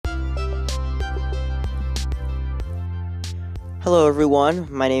Hello,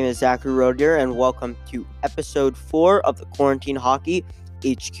 everyone. My name is Zachary Rodier, and welcome to episode 4 of the Quarantine Hockey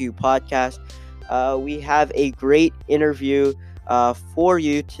HQ podcast. We have a great interview for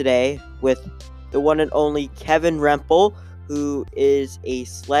you today with the one and only Kevin Rempel, who is a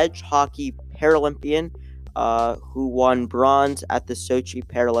sledge hockey Paralympian who won bronze at the Sochi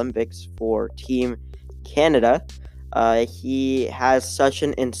Paralympics for Team Canada. He has such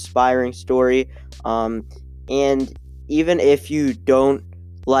an inspiring story, and even if you don't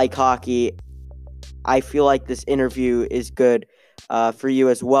like hockey, I feel like this interview is good for you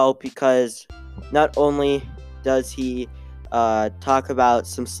as well, because not only does he talk about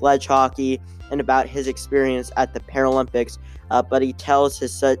some sledge hockey and about his experience at the Paralympics, but he tells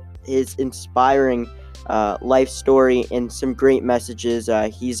his inspiring life story and some great messages.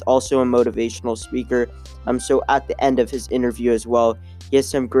 He's also a motivational speaker. So at the end of his interview as well, he has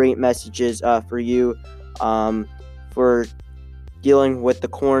some great messages for you. For dealing with the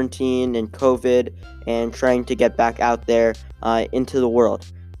quarantine and COVID and trying to get back out there into the world.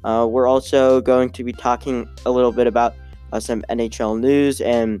 We're also going to be talking a little bit about some NHL news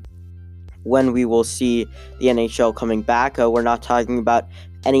and when we will see the NHL coming back. We're not talking about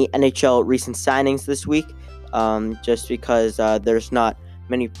any NHL recent signings this week, just because there's not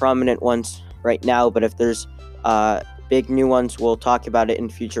many prominent ones right now, but if there's big new ones, we'll talk about it in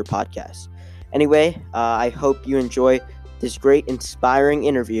future podcasts. Anyway, I hope you enjoy this great, inspiring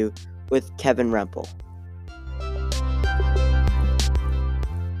interview with Kevin Rempel.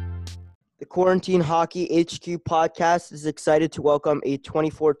 The Quarantine Hockey HQ podcast is excited to welcome a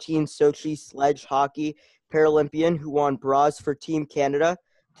 2014 Sochi Sledge Hockey Paralympian who won bronze for Team Canada.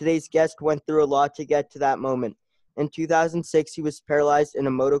 Today's guest went through a lot to get to that moment. In 2006, he was paralyzed in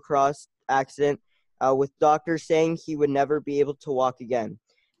a motocross accident, with doctors saying he would never be able to walk again.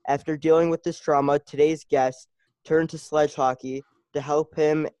 After dealing with this trauma, today's guest turned to sledge hockey to help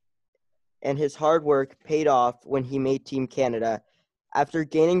him, and his hard work paid off when he made Team Canada. After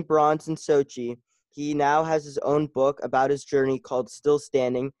gaining bronze in Sochi, he now has his own book about his journey called Still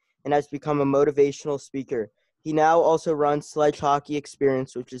Standing and has become a motivational speaker. He now also runs Sledge Hockey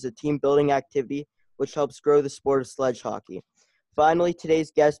Experience, which is a team-building activity which helps grow the sport of sledge hockey. Finally,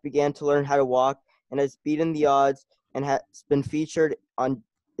 today's guest began to learn how to walk and has beaten the odds and has been featured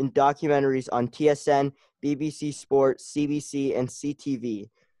in documentaries on TSN, BBC Sport, CBC, and CTV.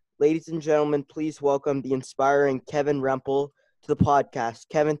 Ladies and gentlemen, please welcome the inspiring Kevin Rempel to the podcast.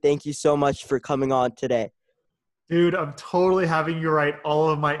 Kevin, thank you so much for coming on today. Dude, I'm totally having you write all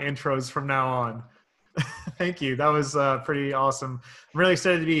of my intros from now on. Thank you. That was pretty awesome. I'm really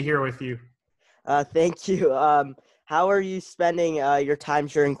excited to be here with you. Thank you. How are you spending your time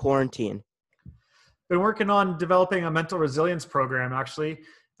during quarantine? Been working on developing a mental resilience program, actually.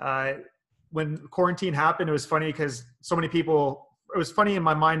 When quarantine happened, it was funny because it was funny in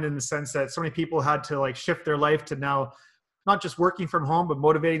my mind in the sense that so many people had to shift their life to now not just working from home, but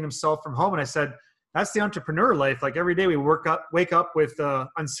motivating themselves from home. And I said, that's the entrepreneur life. Like every day we wake up with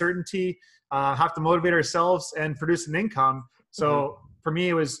uncertainty, have to motivate ourselves and produce an income. So for me,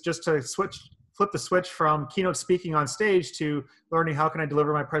 it was just to flip the switch from keynote speaking on stage to learning how can I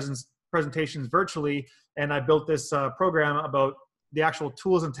deliver my presentations virtually. And I built this program about the actual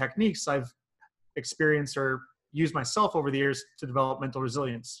tools and techniques I've experienced or used myself over the years to develop mental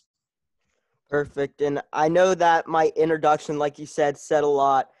resilience. Perfect. And I know that my introduction, like you said a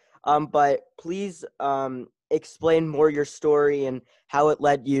lot, but please explain more your story and how it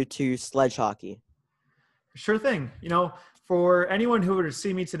led you to sledge hockey. Sure thing. For anyone who would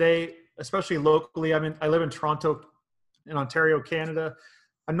see me today, especially locally, I live in Toronto, in Ontario, Canada.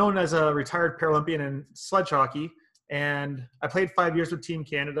 I'm known as a retired Paralympian in sledge hockey, and I played 5 years with Team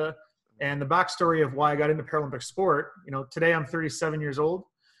Canada. And the backstory of why I got into Paralympic sport, today I'm 37 years old,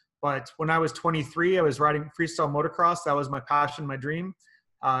 but when I was 23, I was riding freestyle motocross. That was my passion, my dream.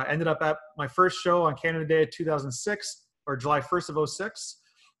 Ended up at my first show on Canada Day of 2006, or July 1st of 06.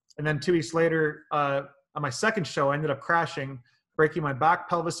 And then 2 weeks later, on my second show, I ended up crashing, breaking my back,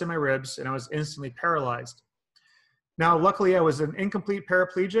 pelvis, and my ribs, and I was instantly paralyzed. Now, luckily, I was an incomplete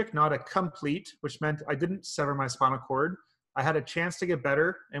paraplegic, not a complete, which meant I didn't sever my spinal cord. I had a chance to get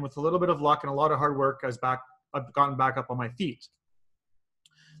better, and with a little bit of luck and a lot of hard work, I've gotten back up on my feet.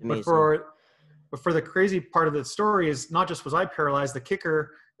 But for the crazy part of the story is not just was I paralyzed, the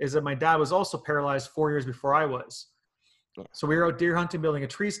kicker is that my dad was also paralyzed 4 years before I was. Yeah. So we were out deer hunting, building a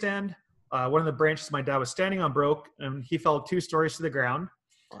tree stand. One of the branches my dad was standing on broke, and he fell 2 stories to the ground.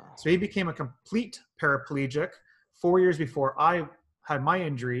 Wow. So he became a complete paraplegic 4 years before I had my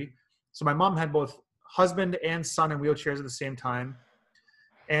injury. So my mom had both husband and son in wheelchairs at the same time.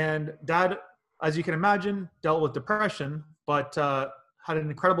 And dad, as you can imagine, dealt with depression, but had an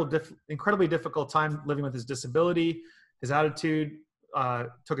incredibly difficult time living with his disability. His attitude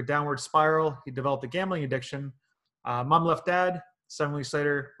took a downward spiral. He developed a gambling addiction. Mom left dad. 7 weeks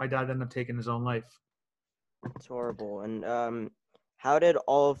later, my dad ended up taking his own life. It's horrible. And how did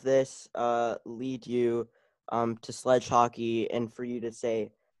all of this lead you to sledge hockey and for you to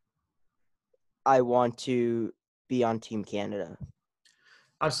say, I want to be on Team Canada?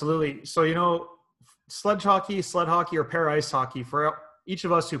 Absolutely. So, sled hockey, or para ice hockey, for each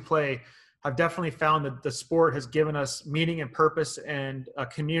of us who play, have definitely found that the sport has given us meaning and purpose and a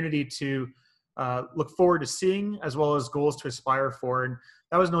community to look forward to seeing, as well as goals to aspire for. And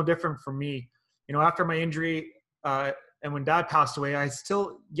that was no different for me. After my injury and when Dad passed away, I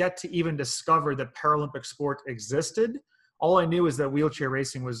still yet to even discover that Paralympic sport existed. All I knew is that wheelchair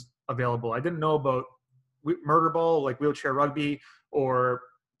racing was available. I didn't know about murder ball, like wheelchair rugby, or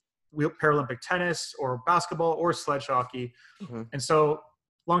Paralympic tennis, or basketball, or sledge hockey. Mm-hmm. And so,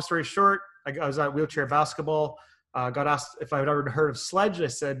 long story short, I was at wheelchair basketball. Got asked if I had ever heard of sledge. I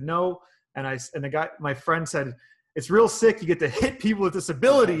said no, and the guy, my friend, said, "It's real sick. You get to hit people with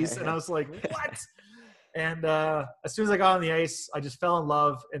disabilities." And I was like, "What?" And as soon as I got on the ice, I just fell in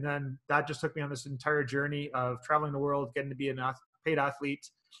love, and then that just took me on this entire journey of traveling the world, getting to be a paid athlete,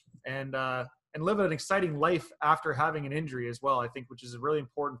 and live an exciting life after having an injury as well, I think, which is really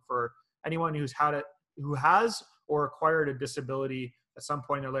important for anyone who has or acquired a disability at some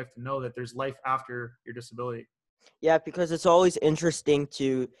point in their life, to know that there's life after your disability. Yeah, because it's always interesting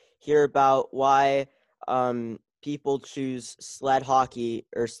to hear about why people choose sled hockey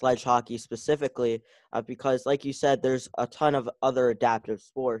or sledge hockey specifically, because like you said, there's a ton of other adaptive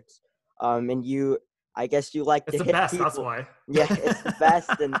sports. And I guess you like it's to the hit best, people. That's why. Yeah, it's the best.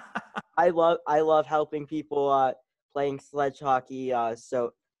 And I love helping people playing sledge hockey.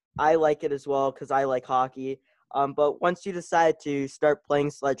 So I like it as well because I like hockey. But once you decide to start playing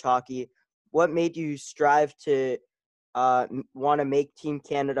sledge hockey, what made you strive to want to make Team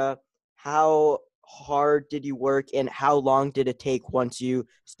Canada? How hard did you work, and how long did it take once you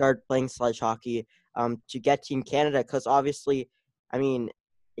started playing sledge hockey to get Team Canada? Because obviously, I mean,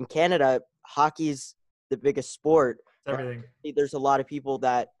 in Canada, hockey's the biggest sport. It's everything. There's a lot of people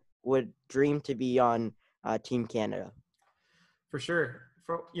that would dream to be on Team Canada. For sure.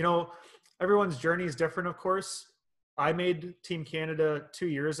 Everyone's journey is different, of course. I made Team Canada 2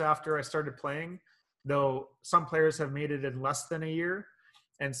 years after I started playing, though some players have made it in less than a year,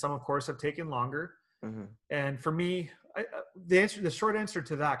 and some, of course, have taken longer. Mm-hmm. And for me, the short answer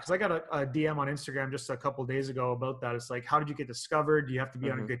to that, because I got a DM on Instagram just a couple days ago about that. It's like, how did you get discovered? Do you have to be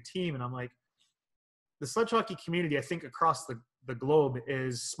on a good team? And I'm like, the sledge hockey community, I think, across the globe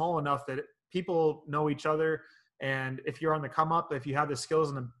is small enough that people know each other. And if you're on the come up, if you have the skills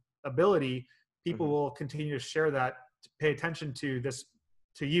and the ability, people will continue to share that, to pay attention to this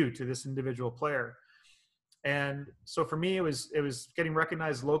individual player. And so for me, it was getting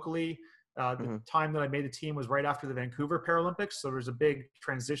recognized locally. The time that I made the team was right after the Vancouver Paralympics. So there was a big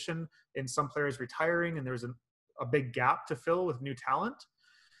transition in some players retiring, and there was a big gap to fill with new talent.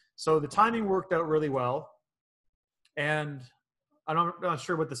 So the timing worked out really well. And I'm not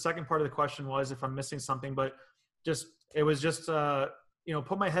sure what the second part of the question was, if I'm missing something, but it was just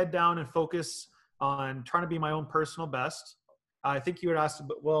put my head down and focus on trying to be my own personal best. I think you had asked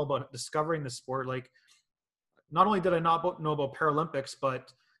about discovering the sport. Like, not only did I not know about Paralympics,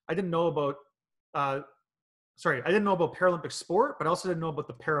 but I didn't know about Paralympic sport, but I also didn't know about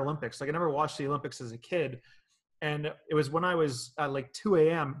the Paralympics. Like, I never watched the Olympics as a kid. And it was when I was at like 2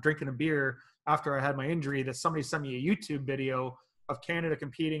 a.m. drinking a beer after I had my injury that somebody sent me a YouTube video of Canada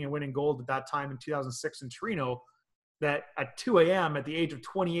competing and winning gold at that time in 2006 in Torino, that at 2 a.m. at the age of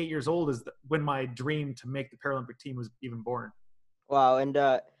 28 years old is when my dream to make the Paralympic team was even born. Wow. And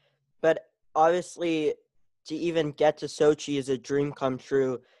but obviously to even get to Sochi is a dream come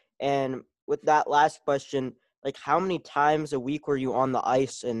true. And with that last question, like, how many times a week were you on the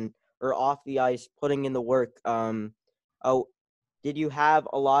ice or off the ice putting in the work? Did you have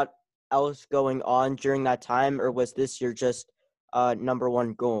a lot else going on during that time, or was this your just number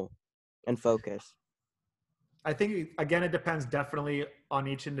one goal and focus? I think, again, it depends definitely on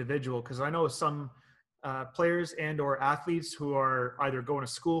each individual, because I know some players and or athletes who are either going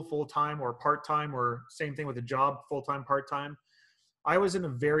to school full-time or part-time, or same thing with a job, full-time, part-time. I was in a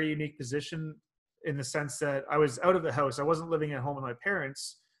very unique position in the sense that I was out of the house. I wasn't living at home with my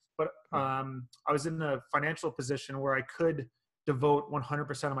parents, but I was in a financial position where I could devote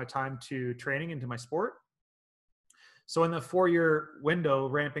 100% of my time to training and to my sport. So in the 4-year window,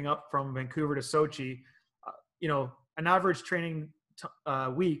 ramping up from Vancouver to Sochi, an average training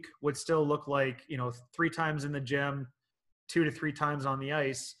week would still look like, 3 times in the gym, 2 to 3 times on the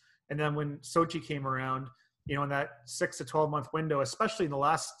ice. And then when Sochi came around, you know, in that 6 to 12 month window, especially in the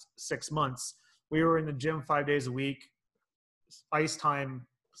last 6 months, we were in the gym 5 days a week, ice time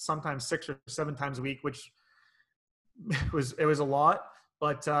sometimes 6 or 7 times a week, which it was a lot,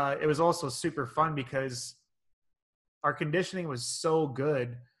 but it was also super fun because our conditioning was so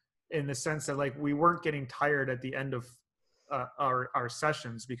good in the sense that like we weren't getting tired at the end of our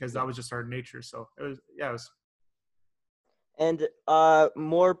sessions because that was just our nature. So it was. And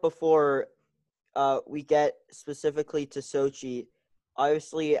more before we get specifically to Sochi,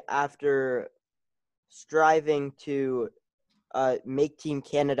 obviously after striving to make Team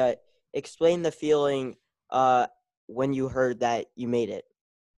Canada, explain the feeling when you heard that you made it.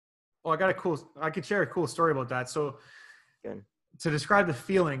 Well, I could share a cool story about that. So Good. To describe the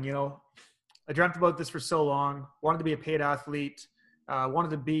feeling, you know, I dreamt about this for so long, wanted to be a paid athlete, wanted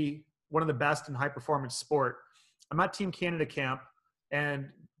to be one of the best in high performance sport. I'm at Team Canada camp, and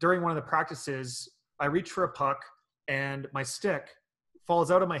during one of the practices, I reach for a puck and my stick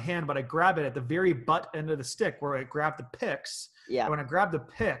falls out of my hand, but I grab it at the very butt end of the stick where I grab the picks. Yeah. And when I grabbed the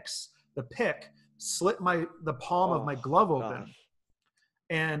pick slit the palm of my glove open. Gosh.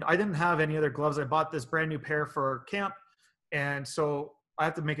 And I didn't have any other gloves. I bought this brand new pair for camp. And so I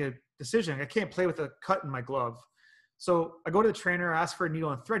have to make a decision. I can't play with a cut in my glove. So I go to the trainer, ask for a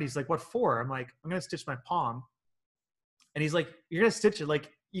needle and thread. He's like, "What for?" I'm like, "I'm going to stitch my palm." And he's like, "You're going to stitch it?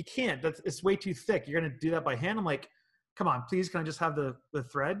 Like, you can't. It's way too thick. You're going to do that by hand?" I'm like, "Come on, please. Can I just have the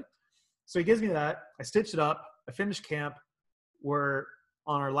thread?" So he gives me that. I stitch it up. I finish camp. We're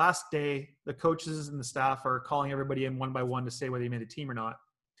on our last day. The coaches and the staff are calling everybody in one by one to say whether you made the team or not.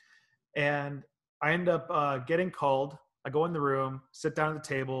 And I end up getting called. I go in the room, sit down at the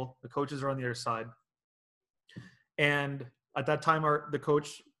table. The coaches are on the other side. And at that time, the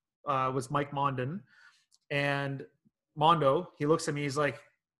coach was Mike Mondon. And Mondo, he looks at me. He's like,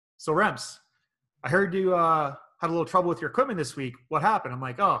 "So Rems, I heard you had a little trouble with your equipment this week. What happened?" I'm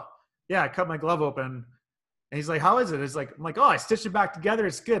like, "Oh, yeah, I cut my glove open." And he's like, "How is it?" I'm like, "Oh, I stitched it back together.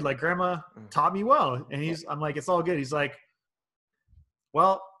 It's good. Like Grandma taught me well." And I'm like, "It's all good." He's like,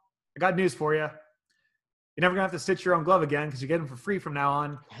 "Well, I got news for you. You're never gonna have to stitch your own glove again because you get them for free from now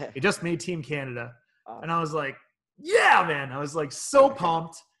on. You just made Team Canada." And I was like, "Yeah, man!" I was like so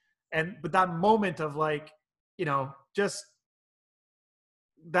pumped. But that moment of like, you know, just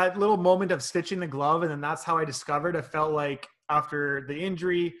that little moment of stitching the glove, and then that's how I discovered. I felt like after the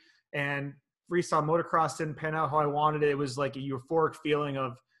injury and freestyle motocross didn't pan out how I wanted it, it was like a euphoric feeling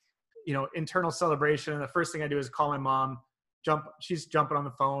of, you know, internal celebration. And the first thing I do is call my mom. She's jumping on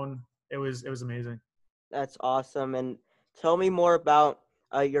the phone. It was amazing. That's awesome. And tell me more about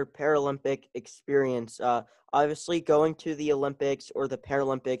your Paralympic experience. Obviously, going to the Olympics or the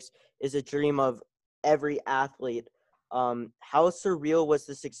Paralympics is a dream of every athlete. How surreal was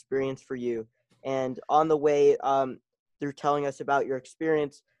this experience for you? And on the way through telling us about your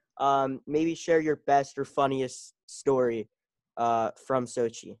experience, maybe share your best or funniest story from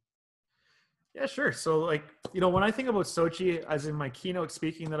Sochi. Yeah, sure. So like, you know, when I think about Sochi, as in my keynote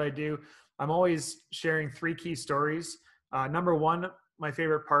speaking that I do, I'm always sharing 3 key stories. Number one, my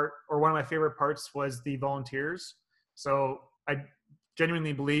favorite part, or one of my favorite parts, was the volunteers. So I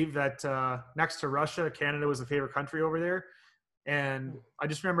genuinely believe that next to Russia, Canada was a favorite country over there. And I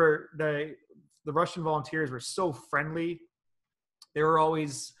just remember the Russian volunteers were so friendly. They were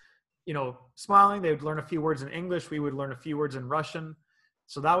always, you know, smiling. They would learn a few words in English. We would learn a few words in Russian.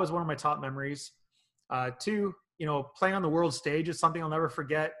 So that was one of my top memories. 2, you know, playing on the world stage is something I'll never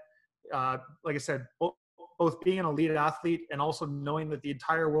forget. Like I said, both being an elite athlete and also knowing that the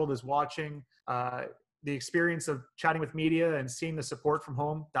entire world is watching. The experience of chatting with media and seeing the support from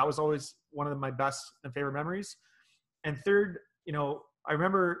home, that was always one of my best and favorite memories. And 3rd, you know, I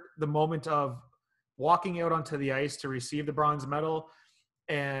remember the moment of walking out onto the ice to receive the bronze medal,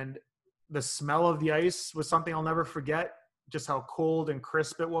 and the smell of the ice was something I'll never forget, just how cold and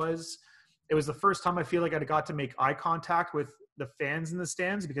crisp it was. It was the first time I feel like I got to make eye contact with the fans in the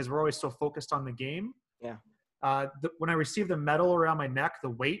stands because we're always so focused on the game. Yeah. When I received the medal around my neck, the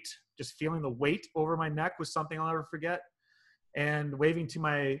weight, just feeling the weight over my neck was something I'll never forget. And waving to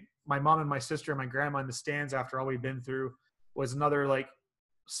my mom and my sister and my grandma in the stands after all we've been through was another like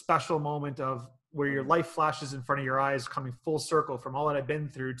special moment of where your life flashes in front of your eyes, coming full circle from all that I've been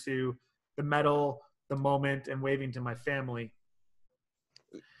through to the medal, the moment, and waving to my family.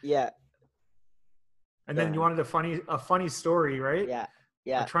 Yeah. And then you wanted a funny story, right? Yeah.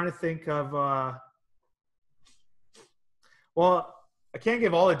 Yeah. I'm trying to think of, well, I can't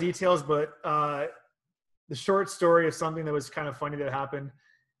give all the details, but the short story of something that was kind of funny that happened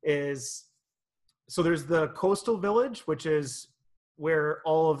is So there's the Coastal Village, which is where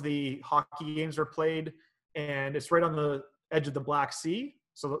all of the hockey games are played, and it's right on the edge of the Black Sea.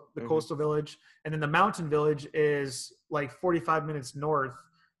 So the Mm-hmm. Coastal Village, and then the Mountain Village is like 45 minutes north,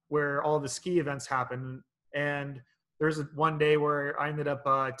 where all the ski events happen. And there's one day where I ended up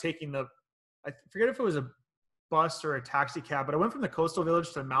taking I forget if it was a bus or a taxi cab, but I went from the Coastal Village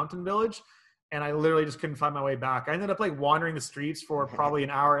to the Mountain Village, and I literally just couldn't find my way back. I ended up like wandering the streets for probably an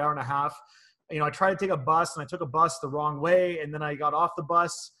hour and a half. I tried to take a bus, and I took a bus the wrong way, and then I got off the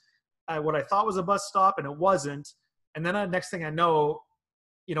bus at what I thought was a bus stop, and it wasn't. And then next thing I know,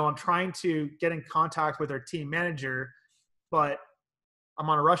 I'm trying to get in contact with our team manager, but I'm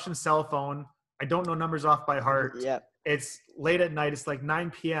on a Russian cell phone. I don't know numbers off by heart. Yeah. It's late at night. It's like 9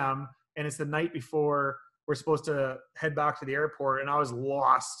 p.m. and it's the night before we're supposed to head back to the airport, and I was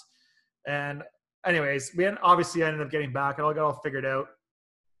lost. And anyways, obviously ended up getting back. It all got all figured out.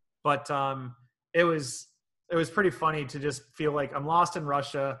 But it was pretty funny to just feel like I'm lost in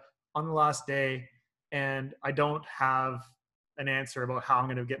Russia on the last day, and I don't have an answer about how I'm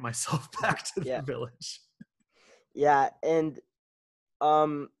going to get myself back to the village. Yeah, and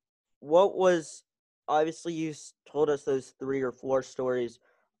what was, obviously you told us those 3 or 4 stories,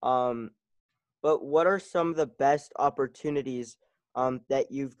 but what are some of the best opportunities that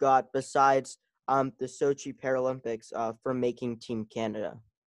you've got besides the Sochi Paralympics from making Team Canada?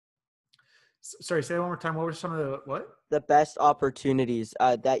 Sorry, say that one more time. What were some of the what? The best opportunities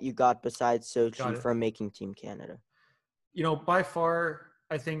that you got besides Sochi from making Team Canada. By far,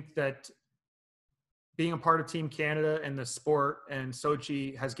 I think that being a part of Team Canada and the sport and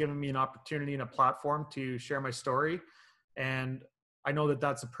Sochi has given me an opportunity and a platform to share my story. And I know that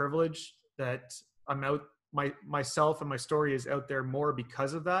that's a privilege, that I'm out, myself and my story is out there more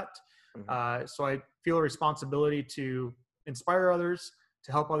because of that. Mm-hmm. So I feel a responsibility to inspire others,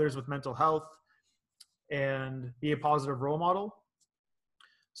 to help others with mental health, and be a positive role model.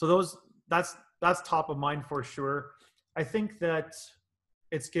 So that's top of mind for sure. I think that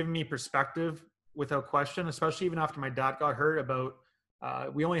it's given me perspective without question, especially even after my dad got hurt, about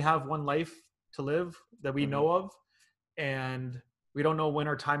we only have one life to live that we know of, and we don't know when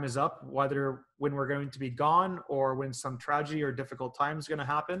our time is up, whether when we're going to be gone or when some tragedy or difficult time is going to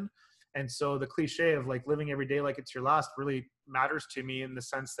happen. And so the cliche of like living every day like it's your last really matters to me, in the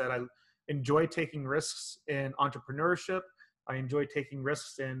sense that I enjoy taking risks in entrepreneurship. I enjoy taking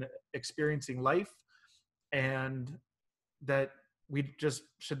risks in experiencing life, and that we just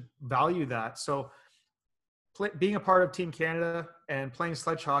should value that. So being a part of Team Canada and playing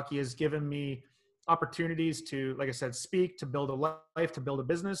sledge hockey has given me opportunities to, like I said, speak, to build a life, to build a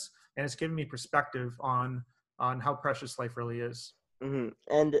business, and it's given me perspective on how precious life really is. Mm-hmm.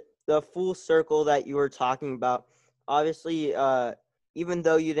 And the full circle that you were talking about, obviously, even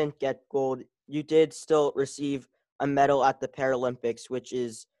though you didn't get gold, you did still receive a medal at the Paralympics, which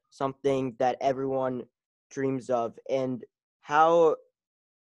is something that everyone dreams of. And how,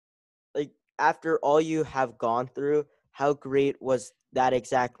 like, after all you have gone through, how great was that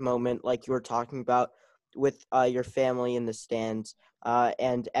exact moment, like you were talking about, with your family in the stands,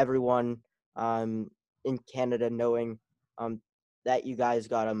 and everyone in Canada knowing that you guys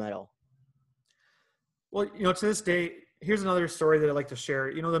got a medal? Well, to this day, here's another story that I'd like to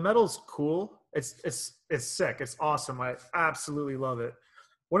share. The medal's cool. It's sick. It's awesome. I absolutely love it.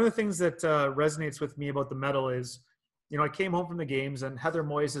 One of the things that resonates with me about the medal is, I came home from the games, and Heather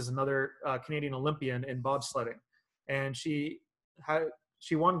Moyes is another Canadian Olympian in bobsledding, and she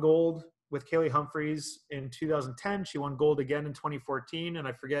won gold with Kaylee Humphries in 2010. She won gold again in 2014, and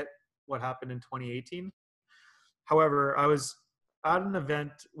I forget what happened in 2018. However, I was at an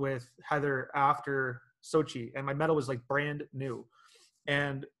event with Heather after Sochi, and my medal was like brand new,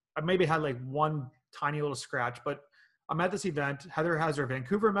 and I maybe had like one tiny little scratch. But I'm at this event. Heather has her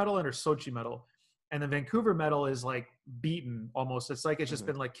Vancouver medal and her Sochi medal, and the Vancouver medal is like beaten almost. It's like it's just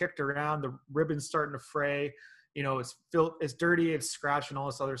been like kicked around. The ribbon's starting to fray. It's dirty, it's scratched, and all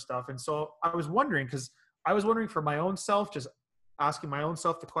this other stuff. And so I was wondering, because I was wondering for my own self, just asking my own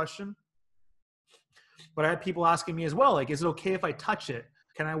self the question. But I had people asking me as well, like, is it okay if I touch it?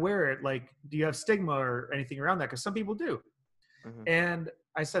 Can I wear it? Like, do you have stigma or anything around that? Because some people do. Mm-hmm. And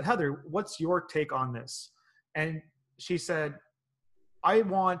I said, Heather, what's your take on this? And she said, I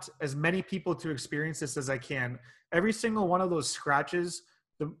want as many people to experience this as I can. Every single one of those scratches,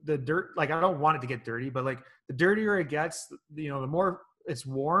 the dirt, like, I don't want it to get dirty, but like the dirtier it gets, the more it's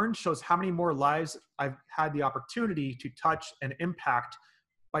worn, shows how many more lives I've had the opportunity to touch and impact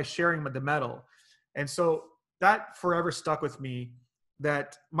by sharing the medal. And so that forever stuck with me,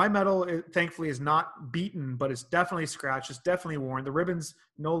 that my medal, thankfully, is not beaten, but it's definitely scratched. It's definitely worn. The ribbon's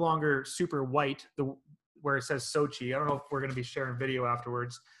no longer super white, where it says Sochi. I don't know if we're going to be sharing video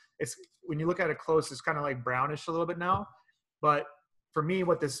afterwards. It's, when you look at it close, it's kind of like brownish a little bit now. But for me,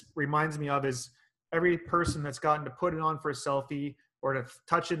 what this reminds me of is every person that's gotten to put it on for a selfie or to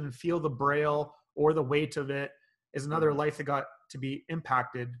touch it and feel the braille or the weight of it is another life that got to be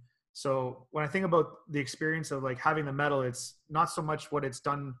impacted. So when I think about the experience of like having the medal, it's not so much what it's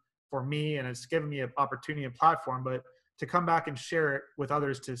done for me and it's given me an opportunity and platform, but to come back and share it with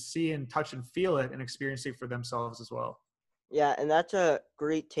others to see and touch and feel it and experience it for themselves as well. Yeah, and that's a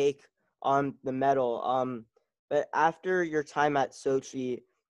great take on the medal. But after your time at Sochi,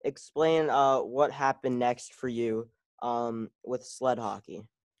 explain what happened next for you with sled hockey.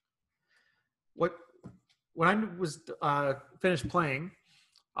 When I was finished playing,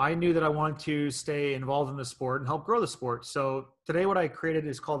 I knew that I wanted to stay involved in the sport and help grow the sport. So today what I created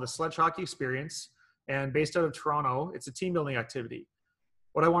is called the Sledge Hockey Experience, and based out of Toronto, it's a team building activity.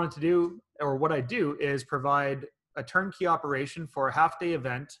 What I wanted to do, or what I do, is provide a turnkey operation for a half-day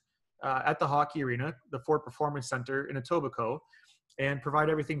event at the hockey arena, the Fort Performance Center in Etobicoke, and provide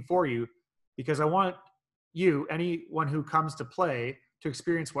everything for you, because I want you, anyone who comes to play, to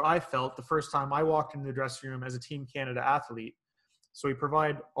experience what I felt the first time I walked into the dressing room as a Team Canada athlete. So we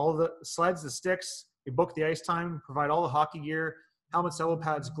provide all the sleds, the sticks, we book the ice time, provide all the hockey gear, helmets, elbow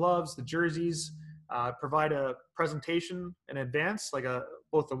pads, gloves, the jerseys, provide a presentation in advance, like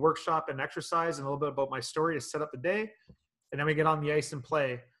both a workshop and exercise, and a little bit about my story to set up the day. And then we get on the ice and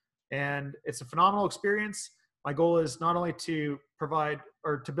play. And it's a phenomenal experience. My goal is not only to provide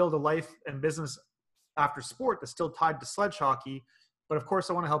or to build a life and business after sport that's still tied to sledge hockey, but of course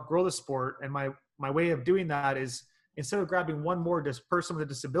I want to help grow the sport. And my way of doing that is, instead of grabbing one more person with a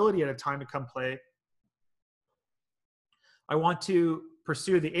disability at a time to come play, I want to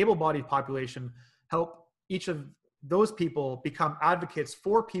pursue the able-bodied population, help each of those people become advocates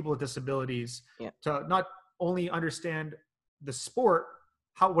for people with disabilities, to not only understand the sport,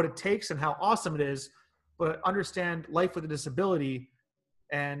 what it takes and how awesome it is, but understand life with a disability.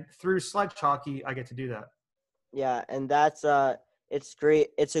 And through sledge hockey, I get to do that. Yeah, and that's it's great.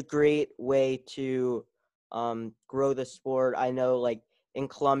 It's a great way to grow the sport. I know, like in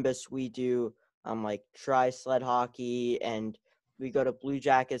Columbus, we do like try sled hockey, and we go to Blue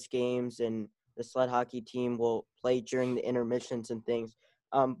Jackets games, and the sled hockey team will play during the intermissions and things.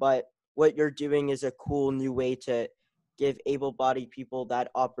 But what you're doing is a cool new way to give able-bodied people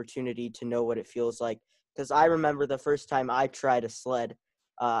that opportunity to know what it feels like. Because I remember the first time I tried a sledge,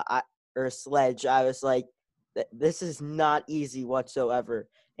 I was like, this is not easy whatsoever.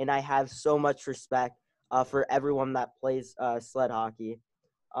 And I have so much respect for everyone that plays sled hockey.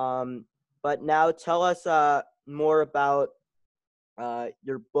 But now tell us more about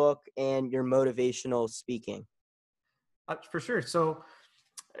your book and your motivational speaking. For sure. So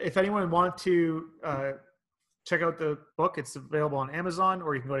if anyone wanted to check out the book, it's available on Amazon,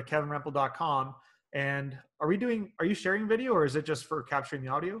 or you can go to kevinrempel.com. And are you sharing video, or is it just for capturing the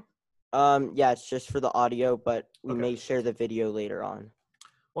audio? Yeah, it's just for the audio, but we Okay. may share the video later on.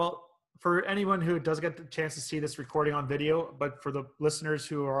 Well, for anyone who does get the chance to see this recording on video, but for the listeners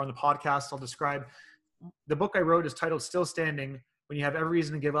who are on the podcast, I'll describe the book I wrote is titled Still Standing: When You Have Every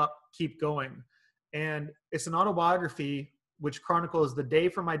Reason to Give Up, Keep Going. And it's an autobiography which chronicles the day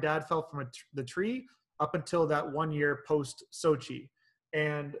from my dad fell from the tree up until that 1 year post Sochi.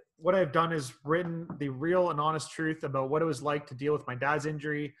 And what I've done is written the real and honest truth about what it was like to deal with my dad's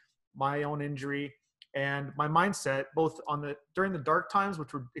injury, my own injury, and my mindset, both during the dark times,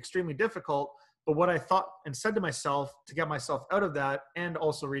 which were extremely difficult, but what I thought and said to myself to get myself out of that, and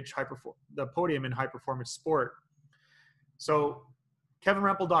also reach the podium in high performance sport. So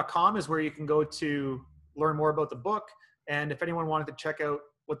kevinrempel.com is where you can go to learn more about the book. And if anyone wanted to check out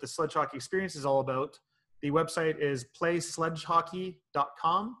what the sledge hockey experience is all about, the website is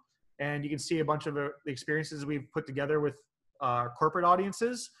playsledgehockey.com. And you can see a bunch of the experiences we've put together with our corporate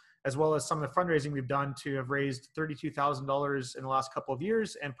audiences, as well as some of the fundraising we've done to have raised $32,000 in the last couple of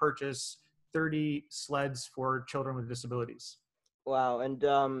years and purchase 30 sleds for children with disabilities. Wow. And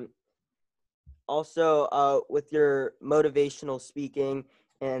also with your motivational speaking,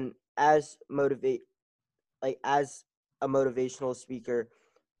 and as a motivational speaker,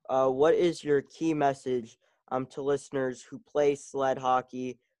 what is your key message to listeners who play sled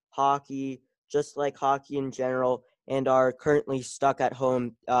hockey, just like hockey in general, and are currently stuck at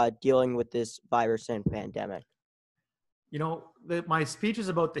home dealing with this virus and pandemic? You know, my speech is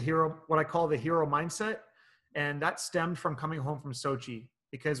about what I call the hero mindset. And that stemmed from coming home from Sochi.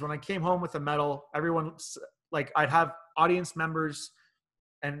 Because when I came home with a medal, everyone, I'd have audience members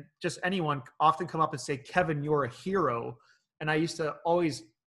and just anyone often come up and say, Kevin, you're a hero. And I used to always,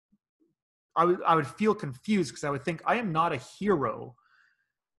 I would feel confused because I would think I am not a hero.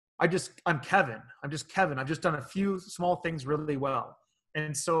 I'm Kevin. I'm just Kevin. I've just done a few small things really well.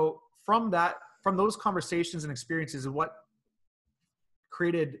 And so from those conversations and experiences is what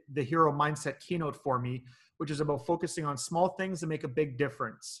created the hero mindset keynote for me, which is about focusing on small things that make a big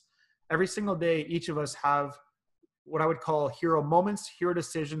difference. Every single day, each of us have what I would call hero moments, hero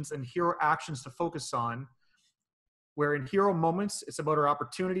decisions, and hero actions to focus on, where in hero moments, it's about our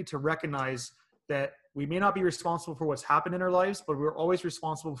opportunity to recognize that we may not be responsible for what's happened in our lives, but we're always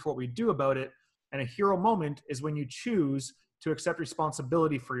responsible for what we do about it. And a hero moment is when you choose to accept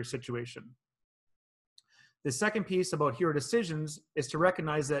responsibility for your situation. The second piece about hero decisions is to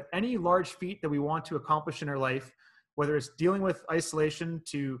recognize that any large feat that we want to accomplish in our life, whether it's dealing with isolation,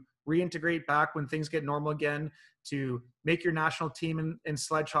 to reintegrate back when things get normal again, to make your national team in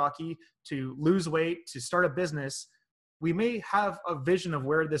sledge hockey, to lose weight, to start a business, we may have a vision of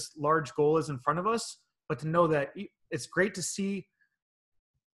where this large goal is in front of us, but to know that it's great to see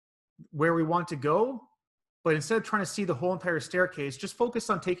where we want to go, but instead of trying to see the whole entire staircase, just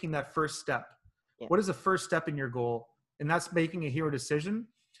focus on taking that first step. Yeah. What is the first step in your goal? And that's making a hero decision.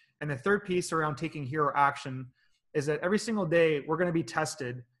 And the third piece around taking hero action is that every single day we're going to be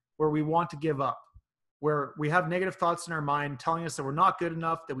tested where we want to give up, where we have negative thoughts in our mind telling us that we're not good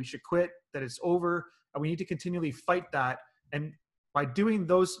enough, that we should quit, that it's over, and we need to continually fight that. And by doing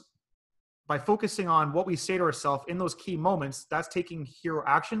those, by focusing on what we say to ourselves in those key moments, that's taking hero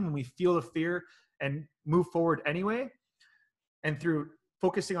action when we feel the fear and move forward anyway. And through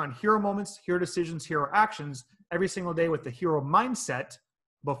focusing on hero moments, hero decisions, hero actions every single day with the hero mindset,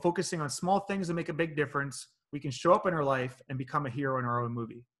 but focusing on small things that make a big difference, we can show up in our life and become a hero in our own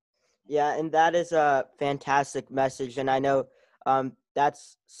movie. Yeah, and that is a fantastic message. And I know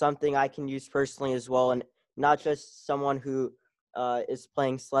that's something I can use personally as well, and not just someone who is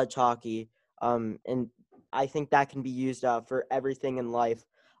playing sledge hockey. And I think that can be used for everything in life.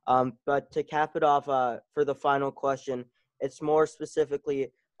 But to cap it off for the final question, it's more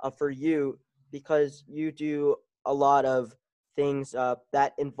specifically for you, because you do a lot of things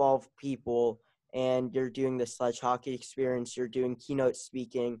that involve people, and you're doing the sledge hockey experience, you're doing keynote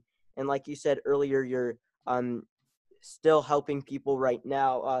speaking, and like you said earlier, you're still helping people right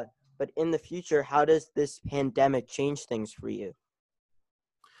now. But in the future, how does this pandemic change things for you?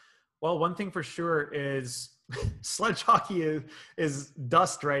 Well, one thing for sure is sledge hockey is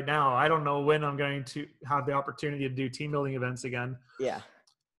dust right now. I don't know when I'm going to have the opportunity to do team building events again. Yeah.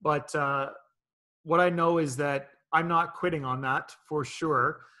 But what I know is that I'm not quitting on that for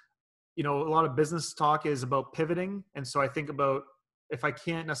sure. You know, a lot of business talk is about pivoting. And so I think about, if I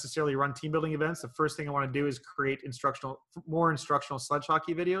can't necessarily run team building events, the first thing I want to do is create more instructional sledge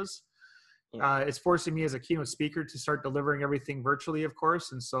hockey videos. Yeah. It's forcing me as a keynote speaker to start delivering everything virtually, of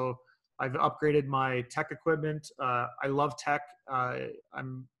course. And so I've upgraded my tech equipment. I love tech.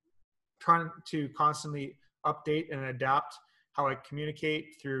 I'm trying to constantly update and adapt how I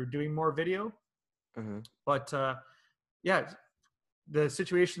communicate through doing more video. Mm-hmm. But yeah, the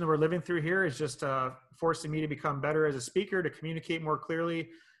situation that we're living through here is just forcing me to become better as a speaker, to communicate more clearly,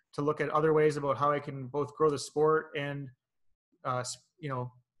 to look at other ways about how I can both grow the sport and,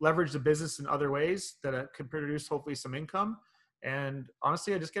 leverage the business in other ways that could produce hopefully some income. And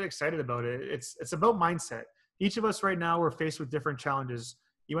honestly, I just get excited about it. It's about mindset. Each of us right now, we're faced with different challenges.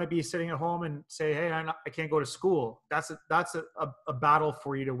 You might be sitting at home and say, hey, I can't go to school. That's a battle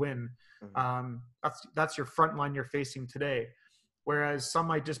for you to win. Mm-hmm. That's your front line you're facing today. Whereas some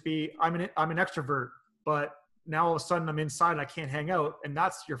might just be, I'm an extrovert, but now all of a sudden I'm inside and I can't hang out. And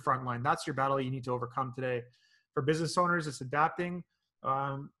that's your front line. That's your battle you need to overcome today. For business owners, it's adapting.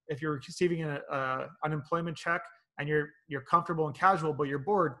 If you're receiving an unemployment check and you're comfortable and casual, but you're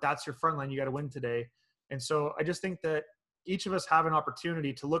bored, that's your front line you got to win today. And so I just think that each of us have an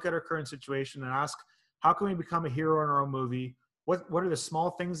opportunity to look at our current situation and ask, how can we become a hero in our own movie? What are the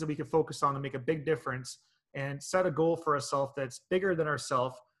small things that we can focus on to make a big difference, and set a goal for ourselves that's bigger than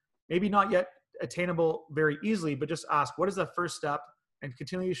ourselves, maybe not yet attainable very easily, but just ask, what is that first step, and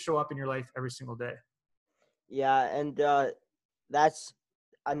continue to show up in your life every single day. Yeah, and that's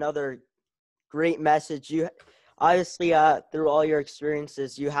another great message. You obviously, through all your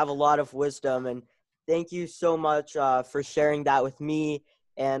experiences, you have a lot of wisdom, and thank you so much for sharing that with me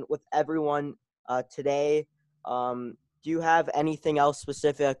and with everyone today. Do you have anything else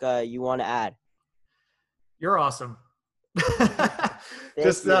specific you want to add? You're awesome.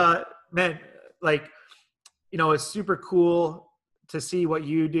 Just, man, it's super cool to see what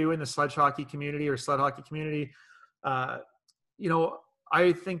you do in the sledge hockey community or sled hockey community.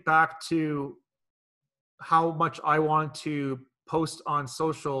 I think back to how much I wanted to post on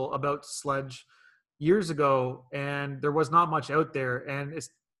social about Sledge years ago, and there was not much out there. And it's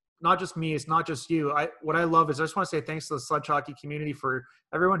not just me, it's not just you. What I love is I just want to say thanks to the sledge hockey community for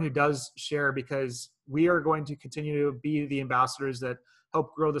everyone who does share, because we are going to continue to be the ambassadors that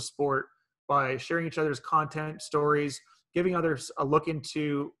help grow the sport by sharing each other's content, stories, giving others a look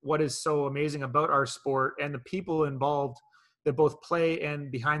into what is so amazing about our sport and the people involved that both play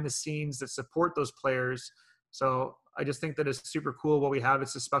and behind the scenes that support those players. So I just think that it's super cool what we have.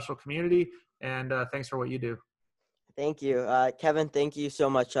 It's a special community, and thanks for what you do. Thank you. Kevin, thank you so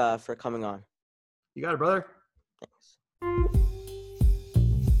much for coming on. You got it, brother. Thanks.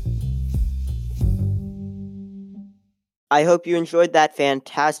 I hope you enjoyed that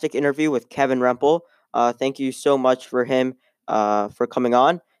fantastic interview with Kevin Rempel. Thank you so much for him for coming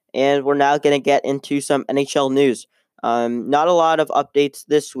on. And we're now going to get into some NHL news. Not a lot of updates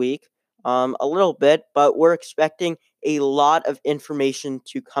this week, a little bit, but we're expecting a lot of information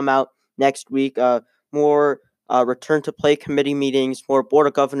to come out next week. More return to play committee meetings, more board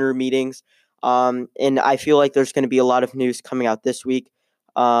of governor meetings. And I feel like there's going to be a lot of news coming out this week.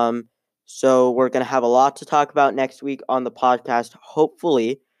 So we're going to have a lot to talk about next week on the podcast,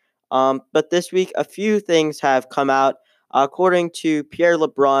 hopefully. But this week, a few things have come out. According to Pierre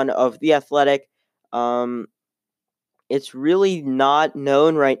LeBrun of The Athletic, it's really not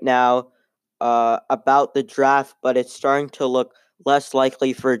known right now about the draft, but it's starting to look less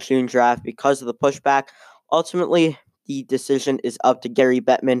likely for a June draft because of the pushback. Ultimately, the decision is up to Gary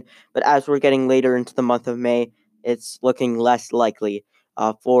Bettman, but as we're getting later into the month of May, it's looking less likely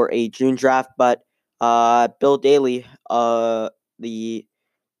for a June draft. But Bill Daly, the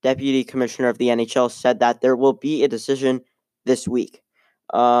deputy commissioner of the NHL, said that there will be a decision this week.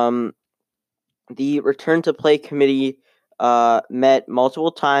 The return to play committee met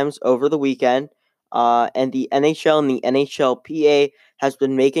multiple times over the weekend, and the NHL and the NHLPA has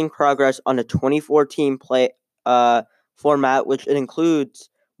been making progress on a 2014 play format, which it includes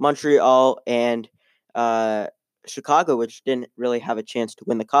Montreal and Chicago, which didn't really have a chance to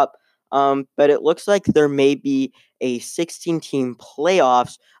win the cup. But it looks like there may be a 16-team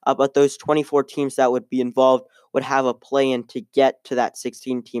playoffs, but those 24 teams that would be involved would have a play-in to get to that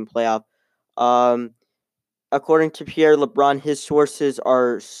 16-team playoff. According to Pierre LeBrun, his sources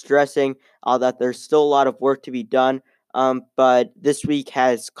are stressing that there's still a lot of work to be done, but this week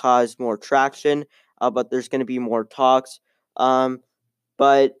has caused more traction, but there's going to be more talks.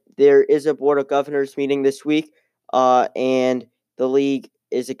 But there is a Board of Governors meeting this week, and the league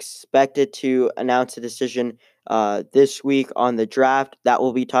is expected to announce a decision this week on the draft. That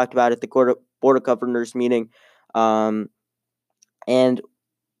will be talked about at the Board of Governors meeting. And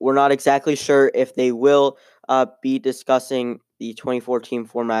we're not exactly sure if they will be discussing the 2014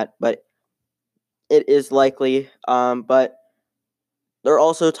 format, but it is likely. But they're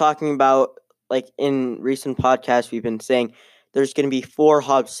also talking about, like in recent podcasts, we've been saying there's going to be 4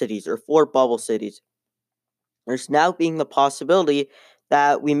 hub cities or 4 bubble cities. There's now being the possibility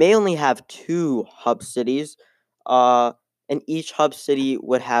that we may only have 2 hub cities, and each hub city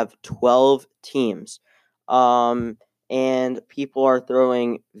would have 12 teams. And people are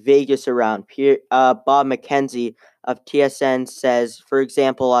throwing Vegas around. Bob McKenzie of TSN says, for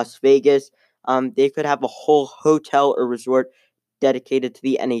example, Las Vegas, they could have a whole hotel or resort dedicated to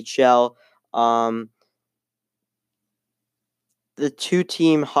the NHL. The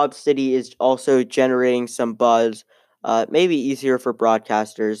 2-team hub city is also generating some buzz, maybe easier for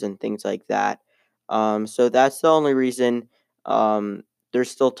broadcasters and things like that. So that's the only reason they're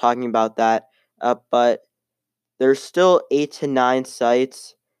still talking about that. But there's still 8 to 9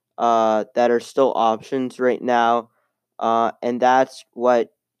 sites that are still options right now. And that's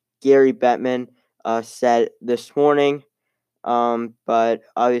what Gary Bettman said this morning. But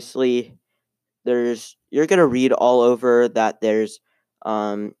obviously, you're going to read all over that there's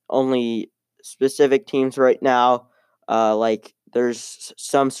only specific teams right now. Like there's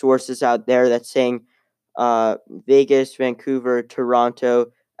some sources out there that's saying Vegas, Vancouver,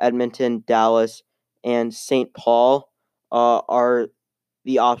 Toronto, Edmonton, Dallas, and St. Paul are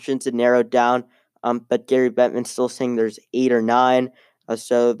the options that narrowed down. But Gary Bettman's still saying there's 8 or 9.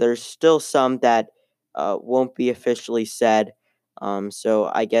 So there's still some that won't be officially said.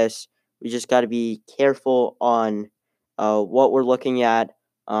 So I guess we just got to be careful on what we're looking at.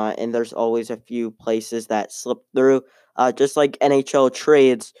 And there's always a few places that slip through. Just like NHL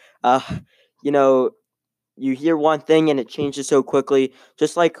trades, you know, you hear one thing and it changes so quickly.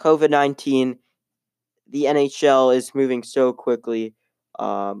 Just like COVID-19, the NHL is moving so quickly.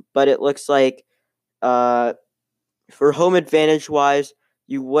 But it looks like for home advantage wise,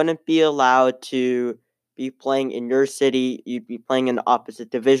 you wouldn't be allowed to be playing in your city. You'd be playing in the opposite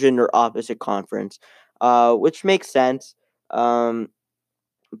division or opposite conference, which makes sense. But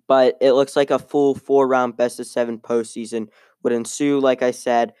it looks like a full 4-round best-of-7 postseason would ensue, like I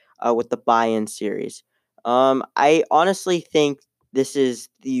said, with the buy-in series. I honestly think this is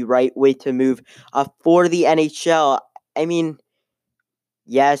the right way to move for the NHL. I mean,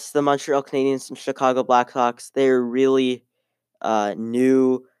 yes, the Montreal Canadiens and Chicago Blackhawks, they're really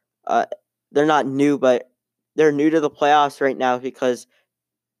new. Uh, they're not new, but they're new to the playoffs right now because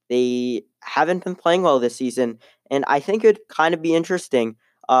they haven't been playing well this season, and I think it'd kind of be interesting.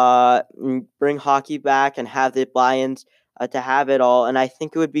 Bring hockey back and have the buy-ins to have it all, and I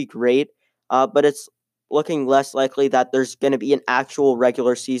think it would be great. But it's looking less likely that there's going to be an actual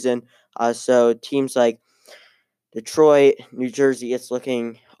regular season. So teams like Detroit, New Jersey,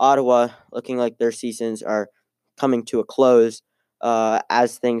 Ottawa, looking like their seasons are coming to a close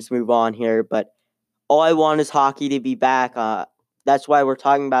as things move on here. But all I want is hockey to be back. That's why we're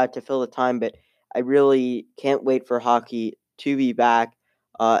talking about it, to fill the time. But I really can't wait for hockey to be back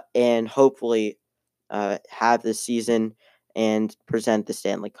and hopefully have this season and present the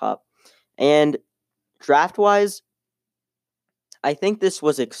Stanley Cup. And draft-wise, I think this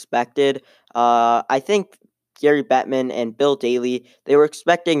was expected. I think Gary Bettman and Bill Daly, they were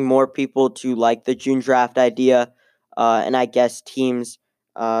expecting more people to like the June draft idea. And I guess teams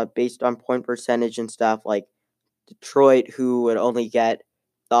based on point percentage and stuff like Detroit, who would only get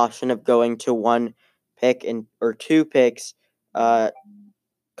the option of going to one pick or two picks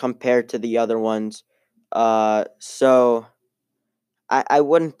compared to the other ones. So I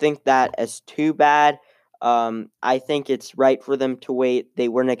wouldn't think that as too bad. I think it's right for them to wait. They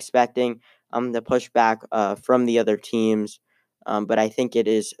weren't expecting the pushback from the other teams, but I think it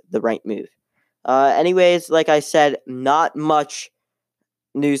is the right move. Anyways, like I said, not much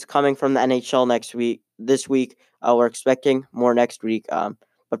news coming from the NHL this week. We're expecting more next week.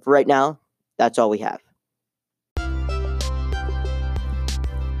 But for right now, that's all we have.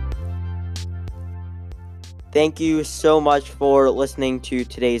 Thank you so much for listening to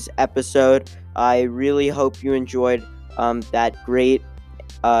today's episode. I really hope you enjoyed that great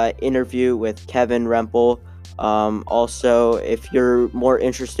interview with Kevin Rempel. Also, if you're more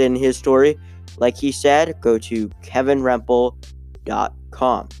interested in his story, like he said, go to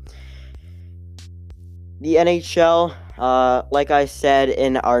kevinrempel.com. The NHL, like I said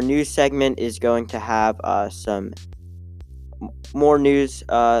in our news segment, is going to have some more news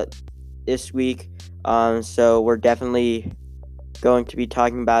this week. So we're definitely going to be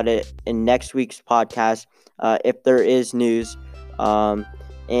talking about it in next week's podcast if there is news.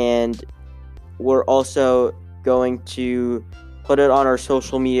 And we're also going to put it on our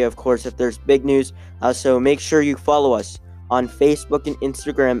social media, of course, if there's big news. So make sure you follow us on Facebook and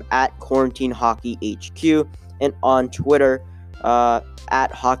Instagram at Quarantine Hockey HQ and on Twitter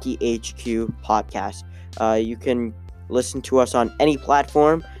at Hockey HQ Podcast. You can listen to us on any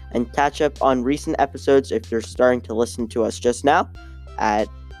platform and catch up on recent episodes if you're starting to listen to us just now at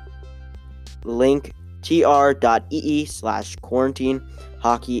link tr.ee/quarantine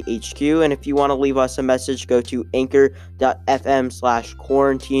hockey HQ. And if you want to leave us a message, go to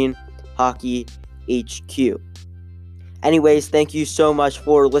anchor.fm/quarantine hockey HQ. Anyways, thank you so much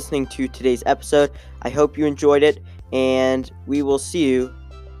for listening to today's episode. I hope you enjoyed it, and we will see you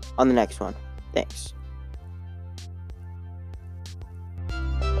on the next one. Thanks.